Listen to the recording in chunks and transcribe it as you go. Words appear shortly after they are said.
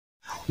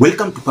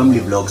Welcome to Family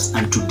Vlogs,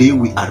 and today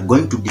we are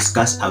going to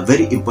discuss a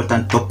very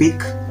important topic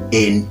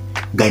in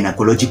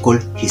gynecological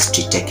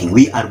history taking.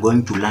 We are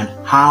going to learn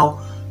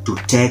how to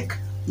take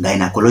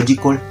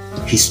gynecological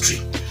history,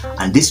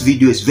 and this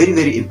video is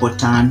very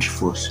important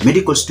for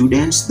medical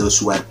students, those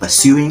who are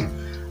pursuing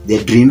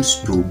their dreams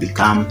to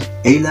become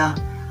either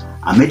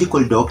a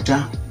medical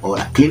doctor or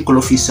a clinical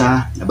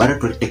officer,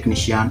 laboratory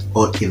technician,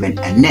 or even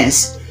a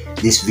nurse.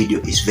 This video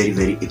is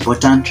very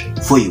important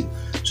for you.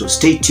 So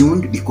stay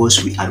tuned,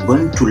 because we are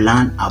going to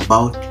learn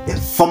about the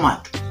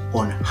format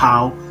on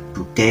how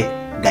to take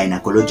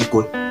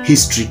gynecological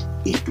history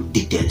into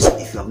details.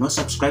 If you have not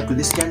subscribed to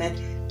this channel,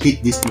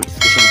 hit this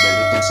notification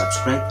bell, written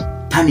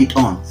subscribe, turn it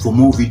on for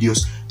more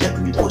videos that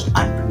we will post,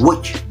 and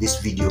watch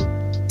this video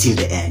till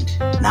the end.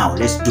 Now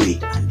let's do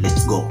it, and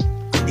let's go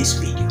for this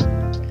video.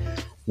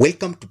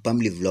 Welcome to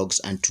Family Vlogs,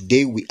 and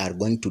today we are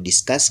going to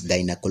discuss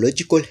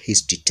gynecological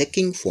history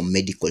taking for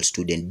medical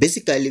students.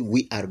 Basically,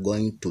 we are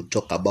going to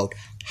talk about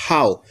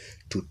how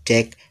to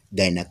take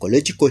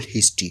gynecological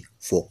history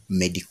for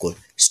medical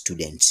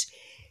students.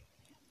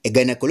 A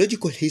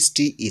gynecological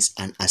history is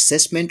an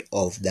assessment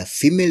of the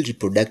female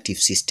reproductive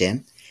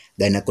system.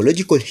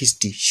 Gynecological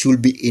history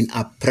should be in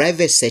a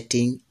private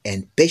setting,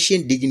 and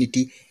patient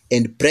dignity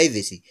and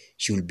privacy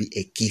should be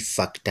a key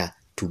factor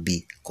to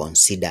be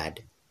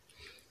considered.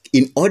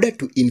 In order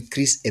to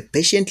increase a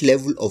patient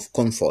level of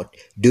comfort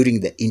during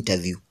the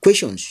interview,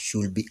 questions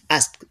should be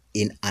asked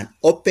in an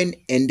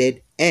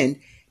open-ended and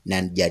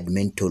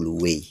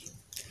non-judgmental way.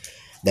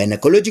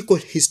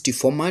 Gynecological history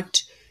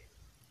format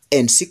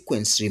and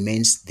sequence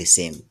remains the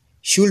same.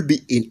 Should be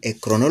in a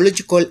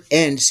chronological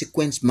and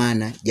sequence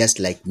manner, just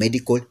like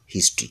medical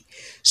history.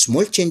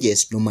 Small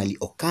changes normally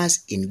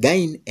occurs in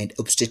gyne and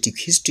obstetric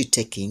history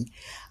taking,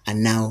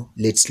 and now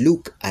let's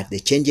look at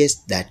the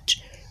changes that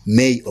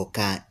may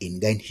occur in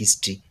gyne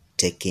history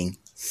taking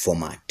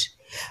format.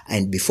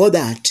 And before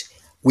that,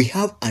 we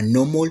have a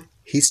normal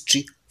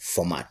history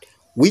format,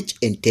 which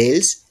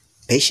entails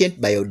patient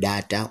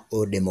biodata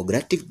or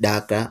demographic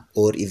data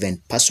or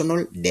even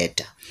personal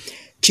data,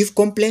 chief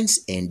complaints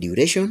and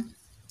duration,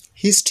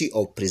 history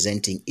of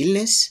presenting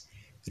illness,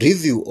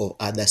 review of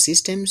other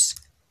systems,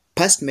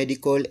 past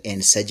medical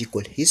and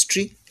surgical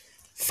history,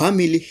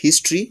 family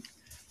history,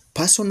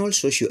 personal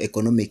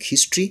socio-economic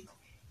history,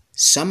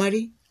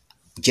 summary,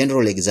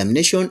 general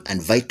examination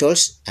and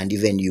vitals, and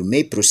even you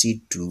may proceed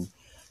to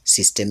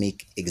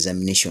systemic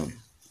examination.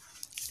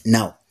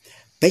 Now,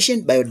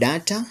 patient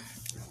biodata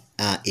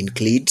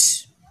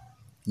includes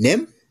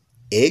name,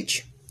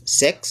 age,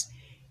 sex,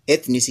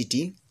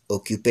 ethnicity,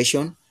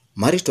 occupation,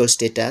 marital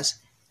status,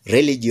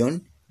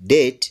 religion,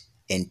 date,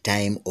 and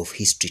time of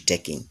history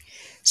taking.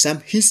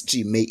 Some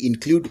history may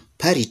include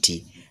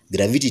parity,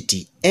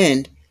 gravidity,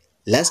 and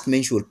last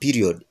menstrual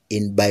period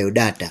in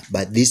biodata,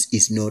 but this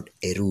is not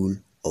a rule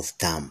of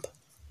thumb.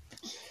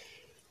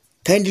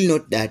 Kindly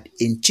note that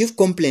in chief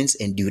complaints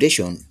and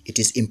duration, it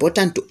is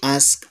important to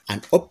ask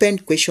an open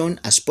question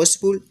as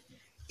possible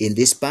in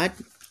this part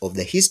of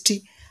the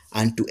history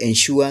and to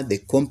ensure the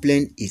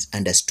complaint is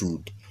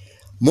understood.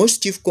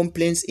 Most chief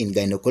complaints in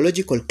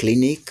gynecological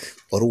clinic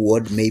or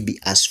ward may be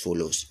as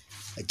follows: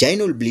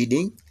 vaginal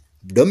bleeding,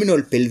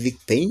 abdominal pelvic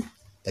pain,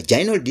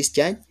 vaginal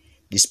discharge,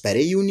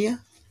 dyspareunia,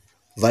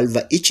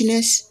 vulvar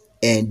itchiness,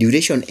 and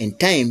duration and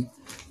time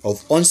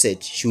of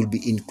onset should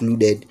be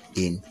included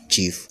in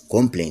chief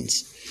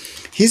complaints.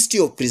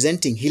 History of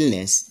presenting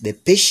illness. The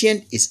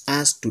patient is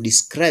asked to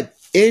describe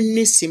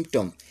any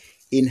symptom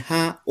in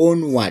her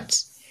own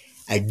words.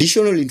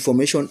 Additional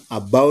information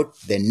about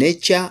the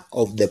nature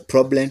of the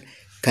problem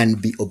can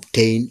be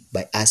obtained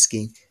by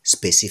asking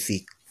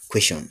specific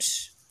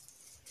questions.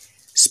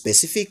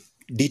 Specific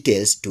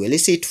details to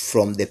elicit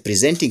from the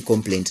presenting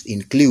complaints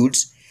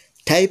includes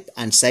type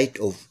and site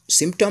of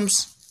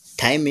symptoms,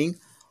 timing,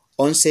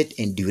 onset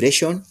and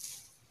duration,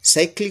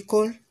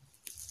 cyclical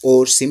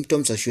or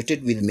symptoms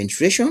associated with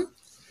menstruation,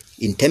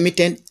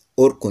 intermittent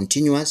or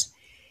continuous,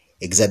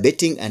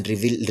 exacerbating and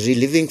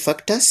relieving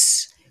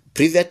factors.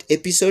 Previous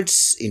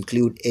episodes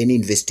include any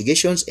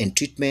investigations and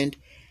treatment,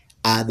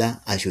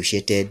 other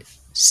associated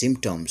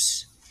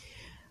symptoms.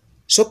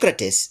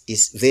 Socrates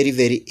is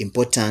very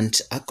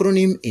important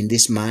acronym in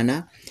this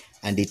manner,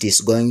 and it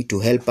is going to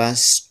help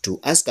us to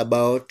ask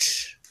about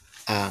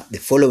the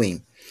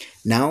following.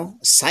 Now,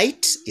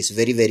 site is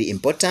very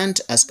important.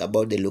 Ask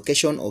about the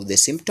location of the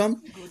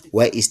symptom.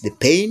 Where is the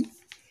pain?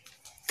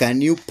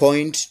 Can you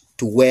point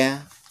to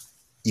where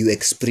you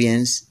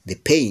experience the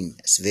pain?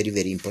 It's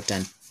very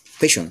important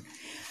question.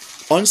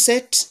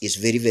 Onset is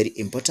very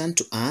important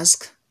to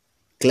ask.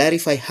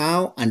 Clarify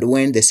how and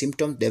when the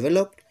symptom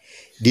developed.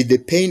 Did the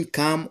pain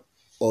come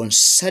on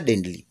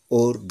suddenly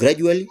or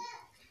gradually?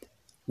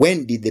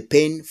 When did the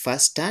pain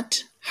first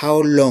start? How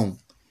long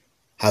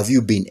have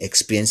you been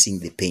experiencing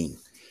the pain?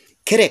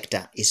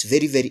 Character is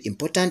very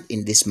important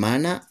in this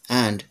manner.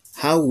 And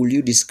how will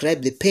you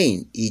describe the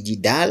pain? E.g.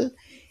 dull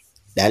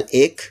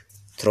ache,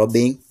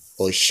 throbbing,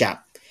 or sharp?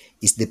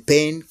 Is the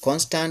pain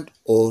constant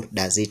or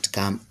does it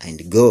come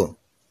and go?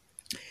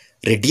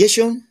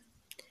 Radiation.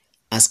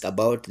 Ask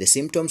about the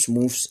symptoms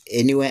moves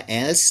anywhere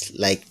else,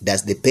 like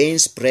does the pain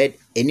spread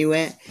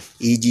anywhere,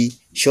 e.g.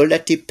 shoulder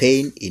tip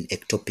pain in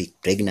ectopic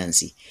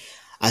pregnancy.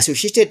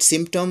 Associated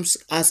symptoms,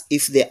 as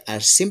if there are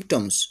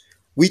symptoms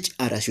which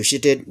are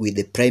associated with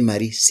the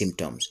primary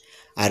symptoms.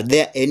 Are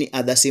there any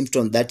other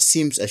symptom that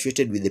seems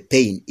associated with the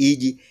pain,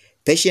 e.g.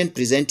 patient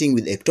presenting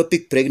with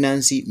ectopic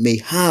pregnancy may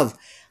have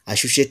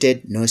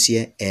associated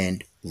nausea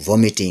and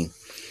vomiting.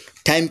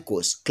 Time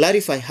course.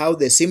 Clarify how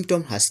the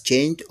symptom has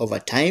changed over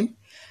time.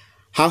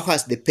 How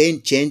has the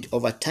pain changed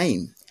over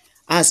time?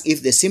 As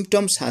if the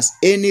symptoms has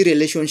any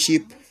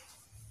relationship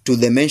to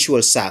the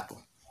menstrual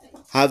cycle.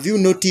 Have you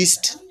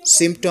noticed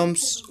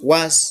symptoms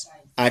worse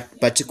at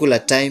particular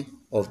time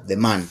of the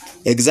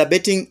month?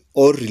 Exacerbating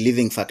or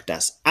relieving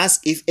factors.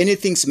 Ask if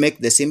anything make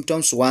the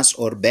symptoms worse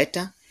or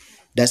better.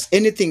 Does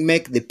anything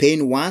make the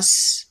pain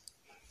worse?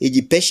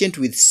 E.g. patient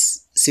with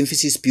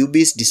symphysis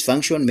pubis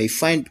dysfunction may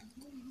find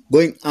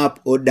going up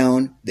or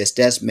down the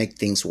stairs make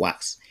things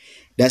worse.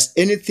 Does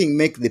anything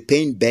make the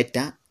pain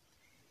better?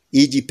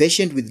 E.g.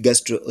 patient with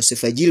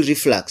gastroesophageal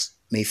reflux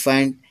may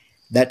find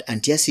that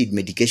antacid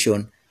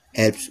medication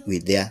helps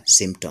with their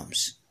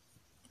symptoms.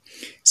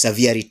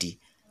 Severity.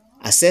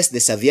 Assess the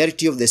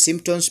severity of the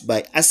symptoms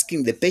by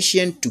asking the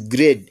patient to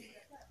grade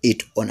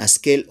it on a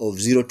scale of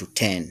 0 to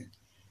 10.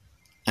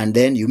 And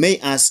then you may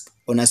ask,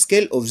 on a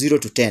scale of 0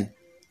 to 10,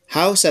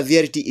 how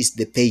severity is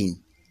the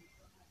pain?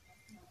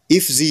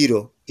 If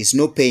 0 is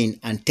no pain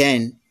and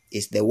 10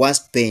 is the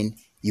worst pain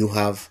you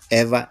have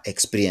ever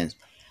experienced.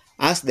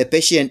 Ask the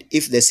patient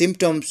if the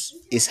symptoms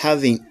is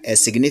having a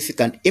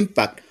significant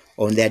impact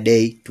on their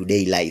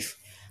day-to-day life.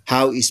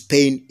 How is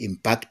pain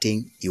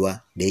impacting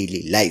your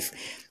daily life?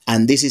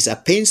 And this is a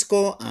pain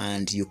score,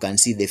 and you can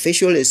see the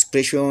facial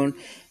expression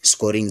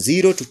scoring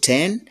 0 to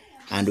 10,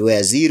 and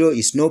where 0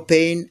 is no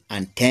pain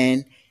and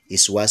 10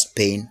 is worst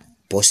pain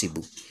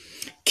possible.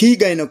 Key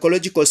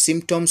gynecological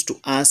symptoms to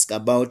ask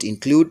about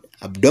include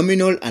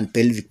abdominal and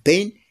pelvic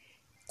pain.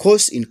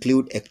 Cause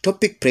include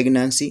ectopic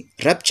pregnancy,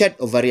 ruptured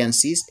ovarian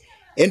cyst,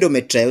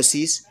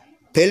 endometriosis,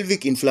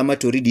 pelvic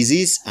inflammatory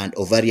disease, and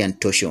ovarian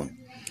torsion.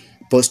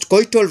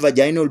 Postcoital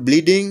vaginal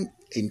bleeding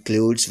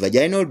includes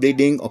vaginal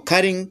bleeding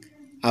occurring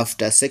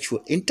after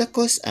sexual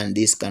intercourse, and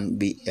this can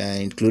be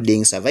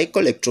including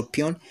cervical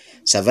ectropion,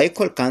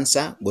 cervical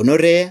cancer,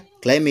 gonorrhea,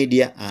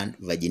 chlamydia, and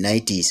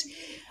vaginitis.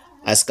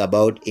 Ask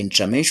about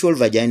intramenstrual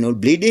vaginal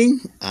bleeding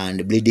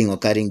and bleeding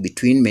occurring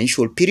between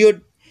menstrual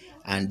period,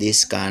 and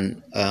this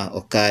can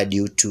occur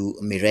due to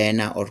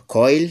Mirena or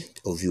coil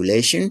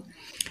ovulation,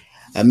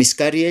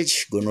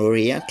 miscarriage,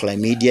 gonorrhea,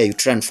 chlamydia,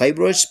 uterine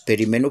fibroids,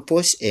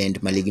 perimenopause,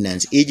 and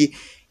malignancy, e.g.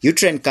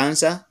 uterine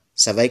cancer,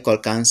 cervical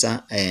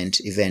cancer,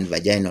 and even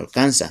vaginal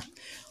cancer.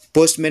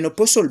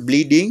 Postmenopausal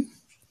bleeding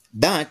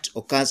that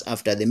occurs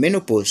after the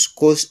menopause.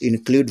 Cause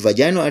include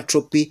vaginal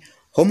atrophy,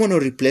 hormonal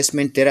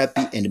replacement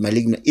therapy, and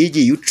malignant, e.g.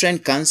 uterine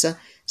cancer,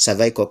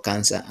 cervical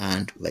cancer,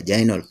 and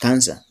vaginal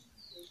cancer.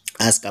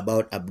 Ask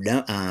about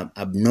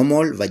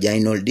abnormal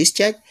vaginal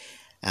discharge,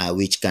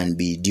 which can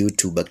be due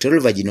to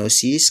bacterial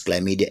vaginosis,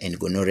 chlamydia, and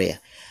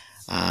gonorrhea.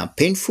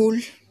 Painful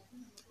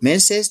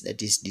menses,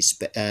 that is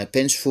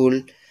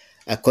painful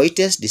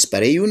coitus,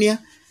 dyspareunia.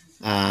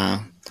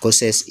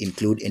 Causes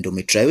include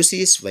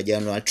endometriosis,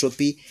 vaginal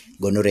atrophy,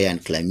 gonorrhea,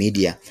 and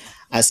chlamydia.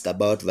 Ask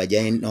about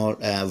vaginal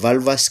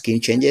vulvar skin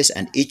changes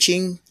and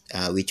itching,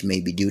 which may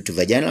be due to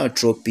vaginal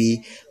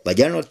atrophy,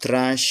 vaginal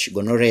thrush,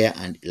 gonorrhea,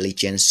 and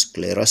lichen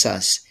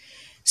sclerosus.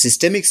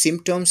 Systemic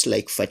symptoms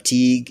like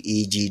fatigue,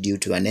 e.g. due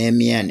to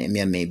anemia.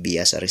 Anemia may be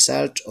as a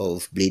result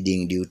of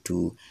bleeding due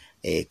to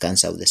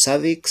cancer of the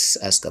cervix.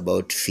 Ask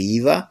about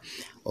fever,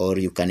 or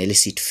you can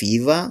elicit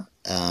fever.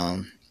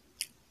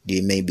 They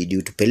may be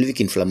due to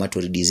pelvic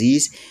inflammatory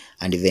disease,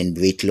 and even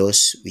weight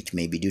loss, which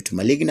may be due to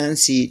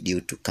malignancy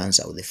due to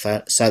cancer of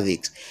the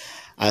cervix.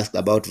 Ask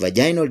about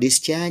vaginal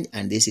discharge,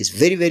 and this is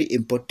very, very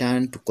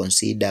important to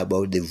consider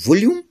about the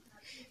volume,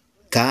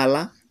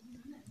 color,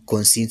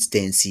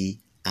 consistency,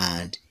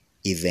 and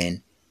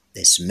even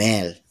the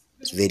smell.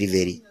 It's very,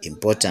 very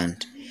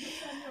important.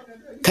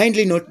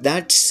 Kindly note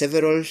that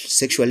several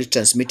sexually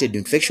transmitted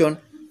infections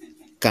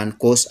can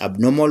cause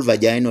abnormal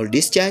vaginal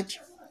discharge,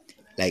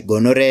 like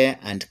gonorrhea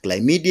and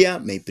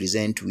chlamydia may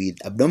present with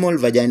abnormal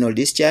vaginal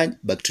discharge.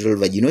 Bacterial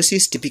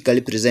vaginosis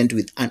typically present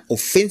with an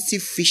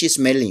offensive fishy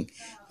smelling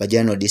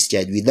vaginal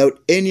discharge without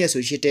any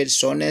associated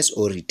soreness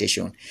or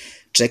irritation.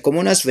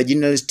 Trichomonas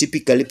vaginalis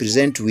typically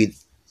present with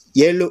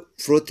yellow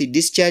frothy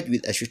discharge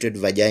with associated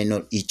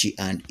vaginal itchy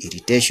and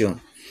irritation.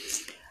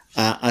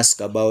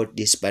 Ask about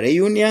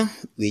dyspareunia,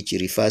 which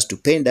refers to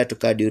pain that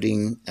occurs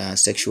during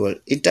sexual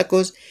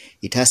intercourse.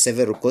 It has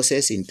several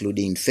causes,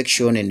 including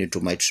infection and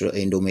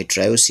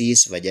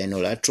endometriosis,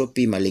 vaginal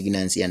atrophy,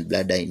 malignancy, and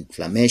bladder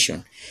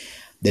inflammation.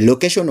 The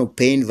location of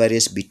pain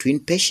varies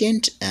between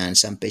patient, and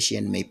some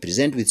patients may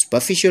present with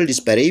superficial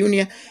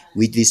dyspareunia,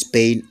 with this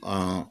pain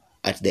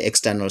at the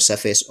external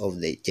surface of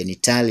the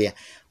genitalia,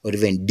 or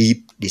even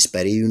deep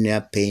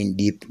dyspareunia, pain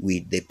deep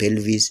with the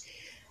pelvis.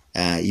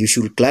 You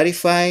should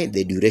clarify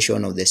the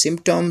duration of the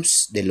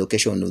symptoms, the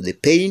location of the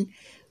pain,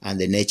 and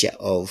the nature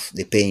of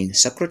the pain.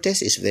 Sacral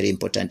test is very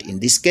important in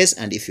this case,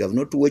 and if you have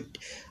not watched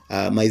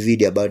my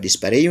video about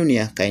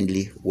dyspareunia,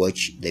 kindly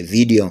watch the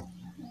video.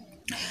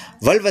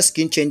 Vulvar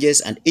skin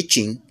changes and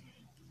itching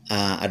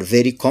are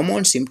very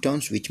common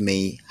symptoms which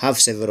may have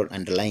several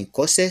underlying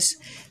causes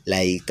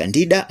like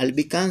Candida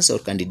albicans or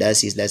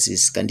candidiasis, that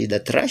is Candida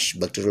thrush,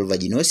 bacterial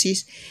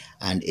vaginosis,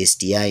 and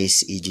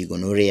STIs, e.g.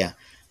 gonorrhea.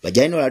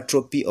 Vaginal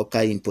atrophy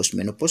occurs in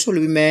postmenopausal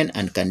women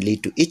and can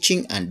lead to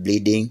itching and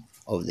bleeding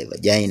of the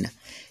vagina.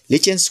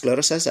 Lichen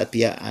sclerosus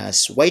appear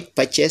as white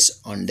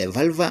patches on the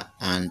vulva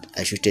and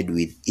associated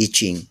with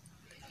itching.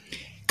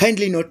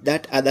 Kindly note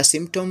that other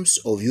symptoms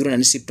of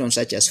urinary symptoms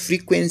such as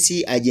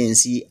frequency,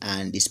 urgency,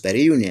 and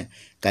dyspareunia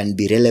can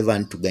be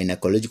relevant to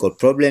gynecological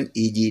problem,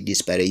 e.g.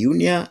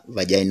 dyspareunia,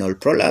 vaginal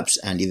prolapse,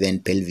 and even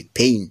pelvic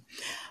pain.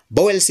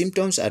 Bowel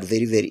symptoms are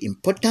very, very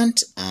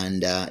important,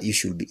 and you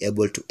should be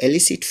able to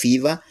elicit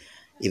fever.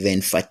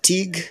 Even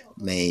fatigue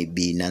may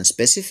be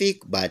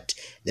non-specific, but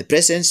the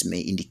presence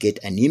may indicate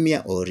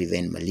anemia or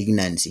even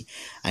malignancy.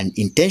 And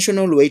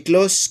intentional weight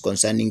loss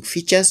concerning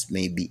features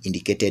may be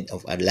indicated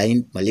of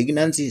underlying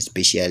malignancy,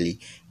 especially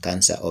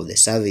cancer of the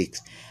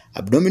cervix.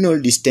 Abdominal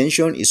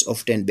distension is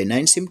often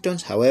benign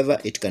symptoms. However,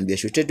 it can be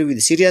associated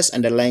with serious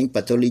underlying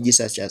pathologies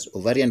such as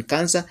ovarian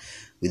cancer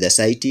with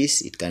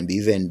ascites. It can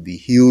even be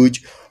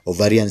huge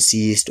ovarian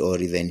cyst or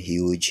even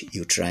huge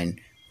uterine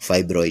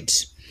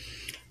fibroids.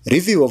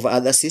 Review of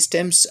other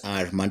systems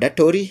are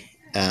mandatory,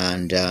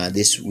 and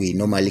this we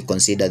normally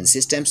consider the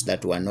systems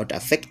that were not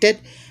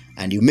affected,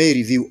 and you may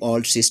review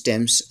all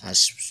systems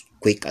as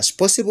quick as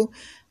possible.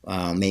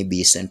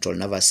 Maybe central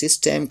nervous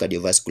system,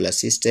 cardiovascular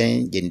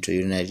system,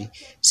 genitourinary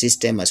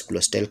system,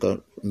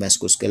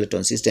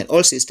 musculoskeletal system.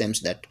 All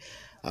systems that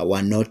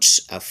were not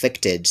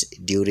affected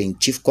during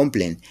chief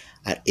complaint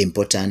are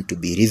important to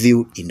be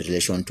reviewed in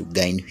relation to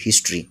gyne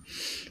history.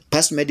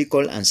 Past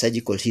medical and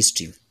surgical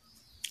history.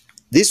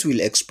 This will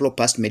explore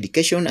past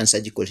medication and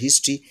surgical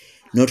history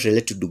not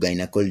related to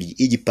gynecology,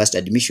 e.g. past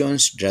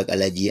admissions, drug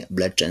allergy,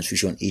 blood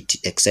transfusion,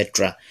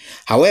 etc.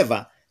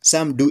 However,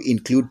 some do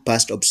include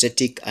past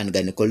obstetric and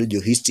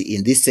gynecological history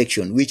in this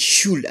section, which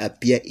should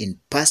appear in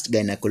past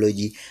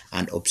gynecology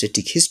and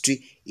obstetric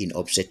history in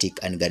obstetric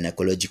and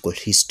gynecological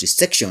history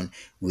section,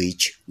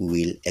 which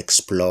we will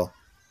explore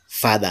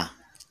further.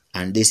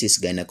 And this is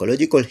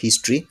gynecological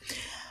history.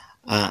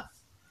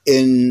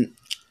 In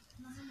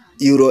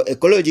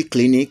uroecology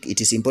clinic,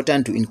 it is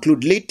important to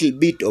include little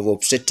bit of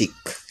obstetric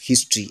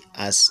history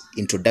as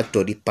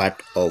introductory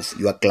part of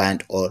your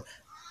client or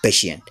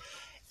patient.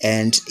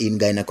 And in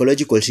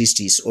gynecological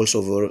history, it's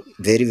also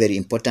very, very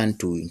important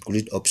to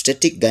include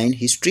obstetric gyne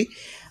history.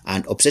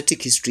 And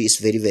obstetric history is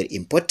very, very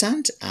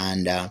important.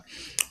 And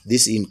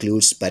this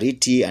includes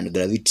parity and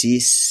gravity.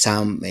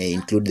 Some may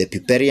include the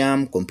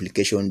puerperium,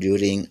 complication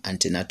during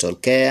antenatal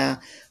care,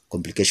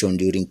 complication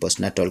during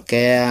postnatal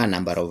care,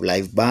 number of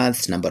live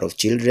births, number of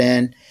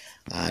children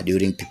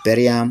during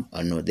puerperium.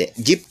 The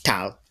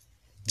GTPAL,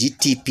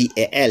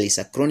 GTPAL is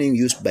acronym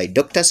used by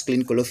doctors,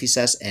 clinical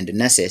officers, and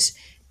nurses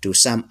to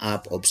sum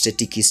up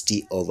obstetric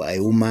history of a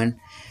woman,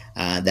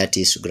 that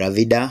is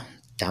Gravida,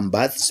 term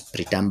births,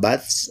 preterm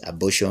births,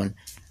 abortion,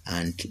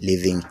 and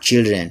living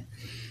children.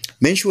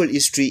 Menstrual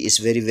history is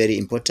very, very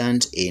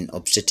important in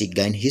obstetric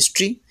gyne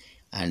history,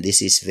 and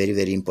this is very,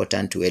 very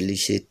important to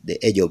elicit the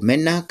age of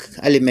menarche.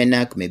 Early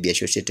menarche may be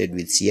associated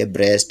with severe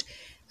breast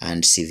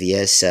and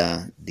severe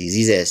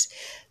diseases.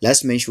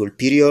 Last menstrual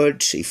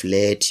period, if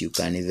late, you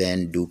can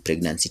even do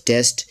pregnancy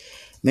test.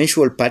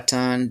 Menstrual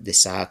pattern, the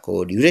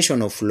cycle,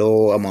 duration of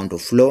flow, amount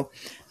of flow,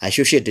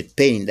 associated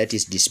pain, that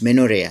is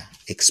dysmenorrhea.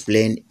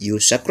 Explain,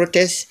 use sacral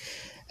test,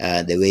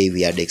 the way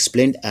we had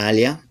explained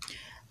earlier.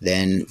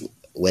 Then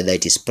whether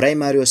it is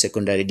primary or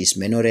secondary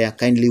dysmenorrhea,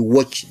 kindly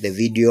watch the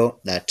video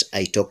that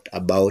I talked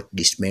about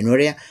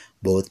dysmenorrhea,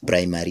 both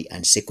primary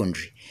and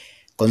secondary.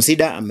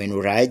 Consider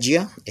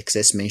amenorrhagia,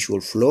 excess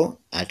menstrual flow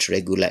at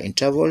regular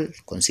interval.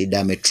 Consider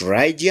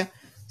metrorrhagia,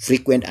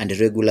 frequent and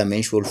irregular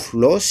menstrual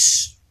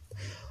flows.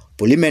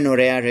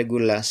 Polymenorrhea,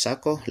 regular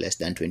cycle, less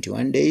than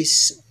 21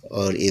 days,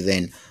 or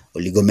even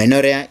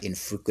oligomenorrhea,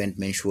 infrequent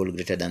menstrual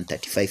greater than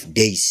 35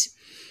 days.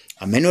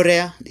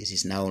 Amenorrhea, this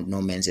is now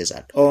no menses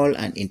at all,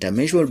 and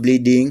intermenstrual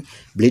bleeding,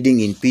 bleeding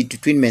in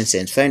between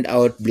menses. Find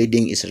out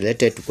bleeding is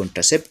related to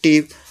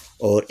contraceptive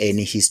or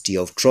any history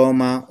of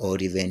trauma or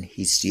even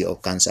history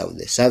of cancer of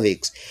the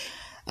cervix.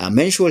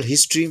 Menstrual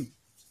history,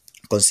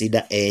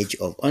 consider age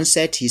of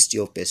onset, history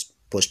of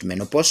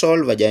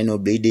postmenopausal vaginal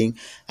bleeding,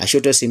 a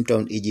shorter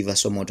symptom, e.g.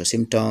 vasomotor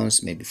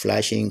symptoms, maybe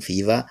flushing,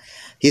 fever.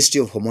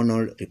 History of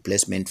hormonal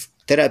replacement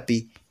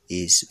therapy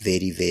is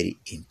very, very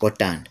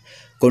important.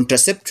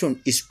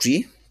 Contraception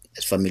history,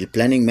 as family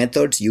planning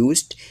methods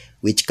used,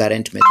 which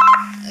current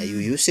method are you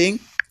using?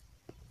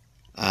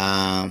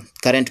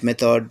 Current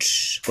method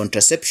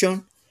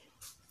contraception,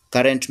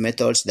 current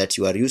methods that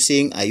you are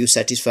using, are you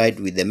satisfied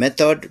with the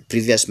method?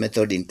 Previous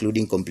method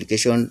including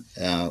complication,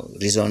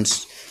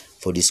 reasons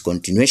for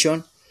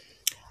discontinuation.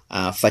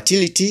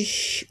 Fertility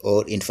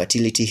or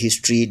infertility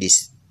history,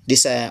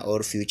 desire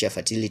or future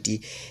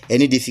fertility,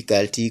 any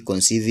difficulty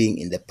conceiving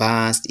in the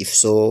past, if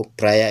so,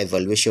 prior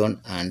evaluation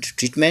and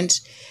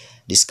treatment,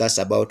 discuss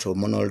about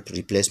hormonal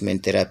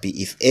replacement therapy,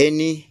 if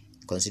any,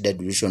 consider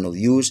duration of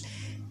use,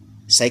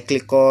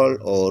 cyclical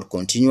or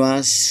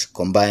continuous,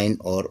 combined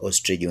or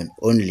estrogen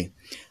only.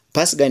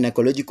 Past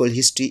gynecological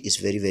history is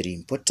very, very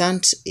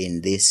important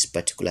in this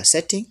particular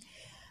setting.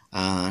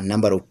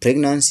 Number of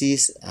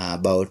pregnancies,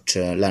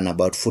 learn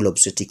about full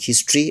obstetric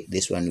history.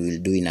 This one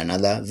we'll do in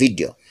another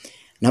video.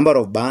 Number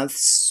of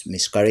births,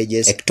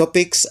 miscarriages,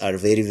 ectopics are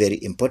very,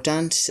 very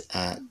important.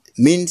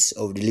 Means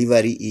of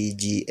delivery,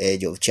 e.g.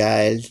 age of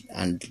child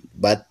and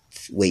birth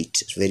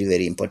weight is very,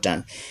 very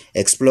important.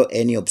 Explore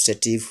any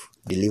obstetric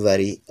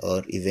delivery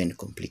or even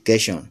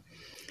complication.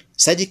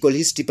 Surgical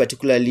history,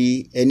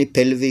 particularly any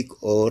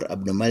pelvic or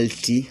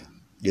abnormality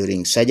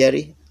during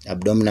surgery,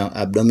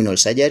 abdominal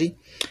surgery.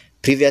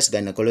 Previous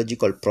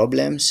gynecological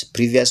problems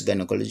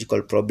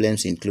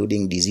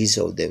including disease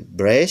of the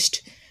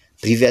breast,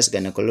 previous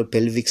gynecological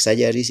pelvic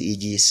surgeries,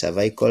 e.g.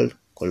 cervical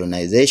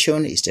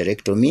colonization,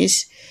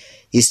 hysterectomies,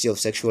 history of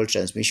sexual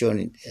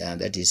transmission,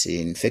 that is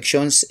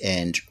infections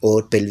and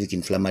or pelvic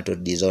inflammatory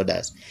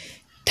disorders,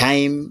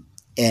 time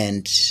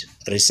and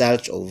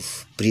results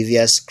of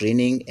previous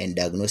screening and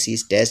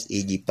diagnosis tests,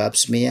 e.g. pap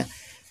smear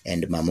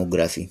and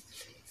mammography.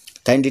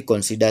 Kindly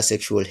consider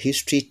sexual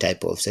history,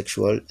 type of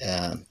sexual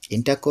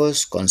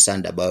intercourse,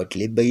 concerned about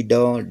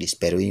libido,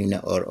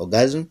 dyspareunia or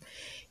orgasm,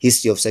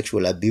 history of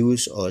sexual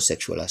abuse or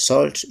sexual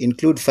assault.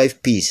 Include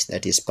 5 P's,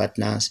 that is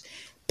partners,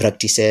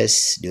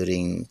 practices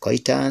during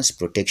coitus,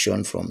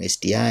 protection from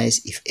STIs,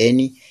 if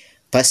any,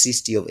 past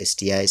history of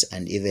STIs,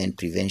 and even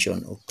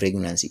prevention of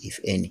pregnancy, if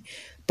any.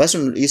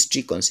 Personal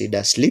history,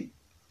 consider sleep,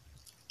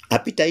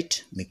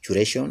 appetite,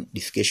 micturition,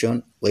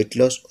 defecation, weight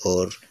loss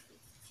or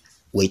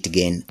weight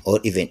gain, or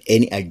even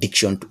any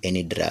addiction to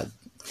any drug.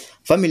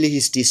 Family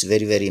history is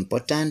very, very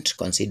important.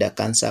 Consider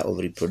cancer of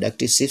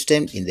reproductive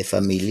system in the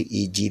family,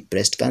 e.g.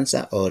 breast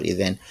cancer or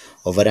even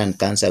ovarian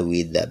cancer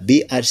with the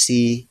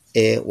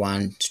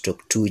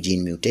BRCA1/2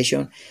 gene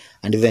mutation,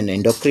 and even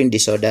endocrine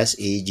disorders,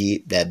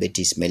 e.g.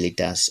 diabetes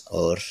mellitus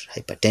or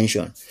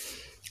hypertension.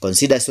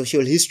 Consider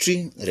social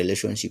history,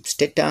 relationship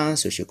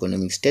status,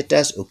 socioeconomic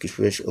status,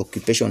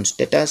 occupation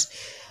status,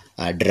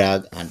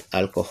 drug and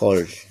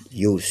alcohol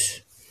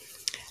use.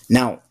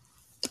 Now,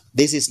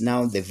 this is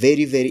now the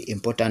very, very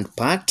important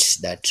part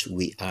that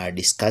we are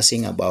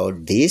discussing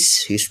about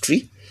this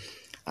history,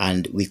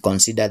 and we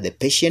consider the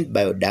patient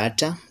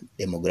biodata,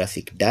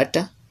 demographic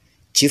data,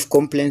 chief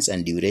complaints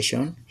and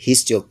duration,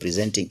 history of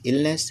presenting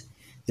illness,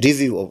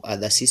 review of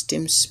other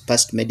systems,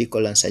 past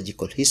medical and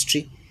surgical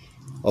history,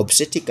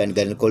 obstetric and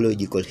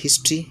gynecological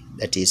history,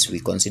 that is, we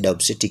consider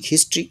obstetric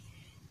history,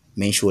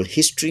 menstrual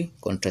history,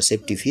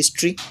 contraceptive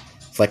history,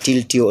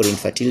 fertility or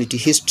infertility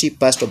history,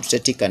 past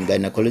obstetric and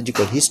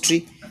gynecological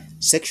history,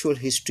 sexual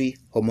history,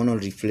 hormonal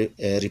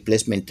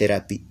replacement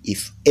therapy,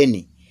 if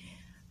any,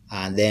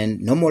 and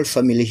then normal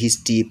family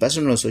history,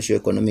 personal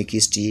socioeconomic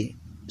history,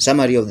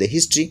 summary of the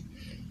history,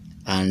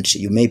 and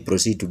you may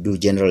proceed to do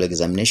general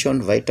examination,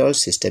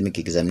 vitals, systemic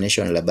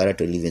examination,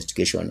 laboratory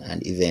investigation,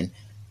 and even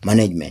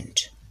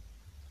management.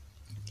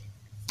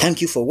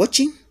 Thank you for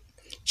watching.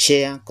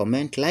 Share,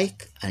 comment,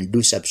 like, and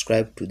do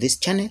subscribe to this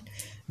channel.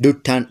 Do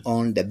turn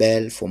on the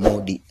bell for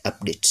more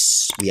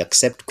updates. We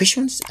accept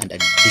questions and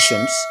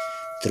additions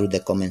through the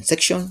comment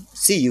section.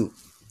 See you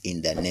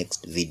in the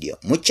next video.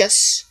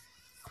 Muchas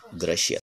gracias.